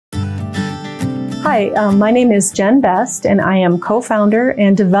Hi, my name is Jen Best, and I am co-founder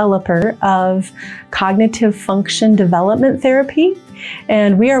and developer of Cognitive Function Development Therapy.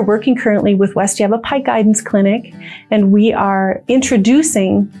 And we are working currently with West Yavapai Guidance Clinic, and we are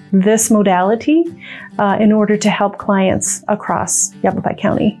introducing this modality in order to help clients across Yavapai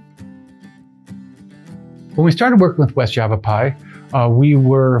County. When we started working with West Yavapai, we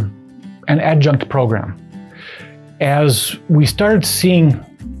were an adjunct program. As we started seeing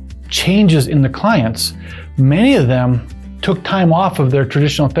changes in the clients, many of them took time off of their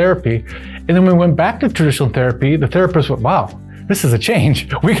traditional therapy. And then when we went back to traditional therapy, the therapist went, wow, this is a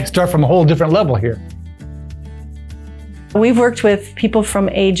change. We can start from a whole different level here. We've worked with people from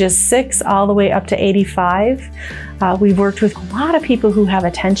ages 6 all the way up to 85. We've worked with a lot of people who have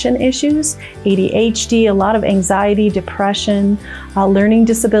attention issues, ADHD, a lot of anxiety, depression, learning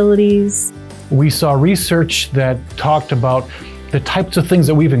disabilities. We saw research that talked about the types of things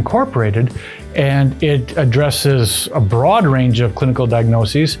that we've incorporated, and it addresses a broad range of clinical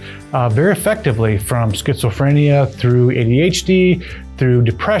diagnoses very effectively, from schizophrenia through ADHD, through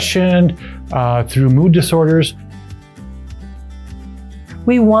depression, through mood disorders.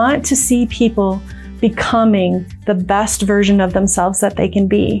 We want to see people becoming the best version of themselves that they can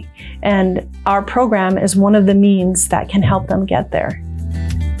be, and our program is one of the means that can help them get there.